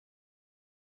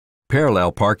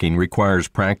Parallel parking requires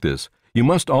practice. You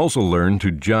must also learn to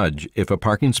judge if a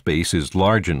parking space is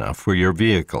large enough for your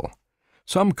vehicle.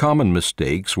 Some common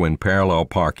mistakes when parallel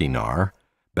parking are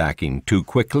backing too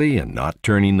quickly and not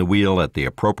turning the wheel at the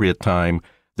appropriate time,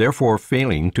 therefore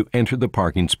failing to enter the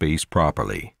parking space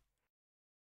properly.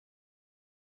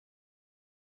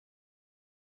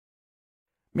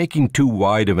 Making too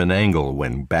wide of an angle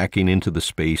when backing into the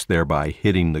space, thereby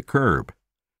hitting the curb.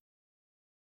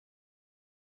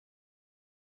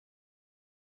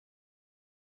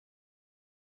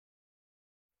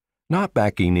 Not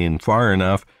backing in far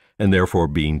enough and therefore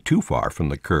being too far from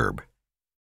the curb.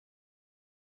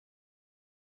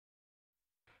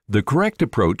 The correct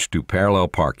approach to parallel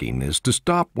parking is to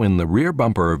stop when the rear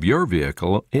bumper of your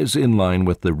vehicle is in line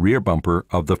with the rear bumper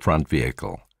of the front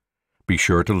vehicle. Be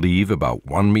sure to leave about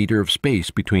 1 meter of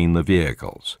space between the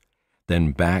vehicles.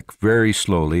 Then back very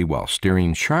slowly while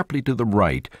steering sharply to the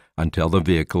right until the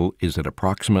vehicle is at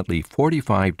approximately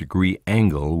 45-degree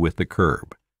angle with the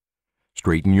curb.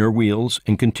 Straighten your wheels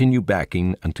and continue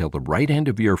backing until the right end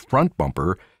of your front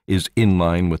bumper is in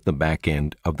line with the back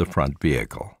end of the front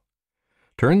vehicle.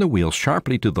 Turn the wheel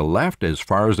sharply to the left as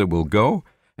far as it will go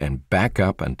and back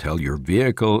up until your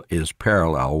vehicle is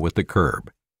parallel with the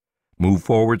curb. Move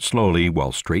forward slowly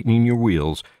while straightening your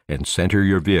wheels and center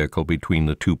your vehicle between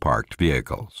the two parked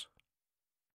vehicles.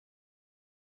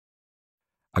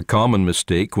 A common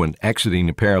mistake when exiting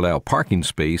a parallel parking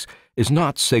space is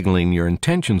not signaling your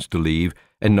intentions to leave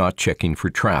and not checking for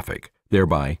traffic,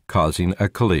 thereby causing a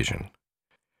collision.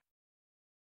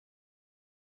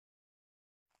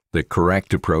 The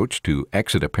correct approach to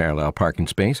exit a parallel parking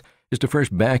space is to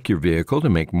first back your vehicle to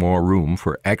make more room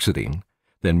for exiting,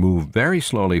 then move very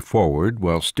slowly forward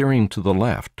while steering to the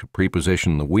left to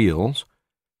preposition the wheels,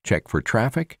 check for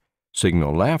traffic,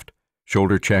 signal left,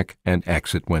 shoulder check, and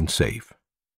exit when safe.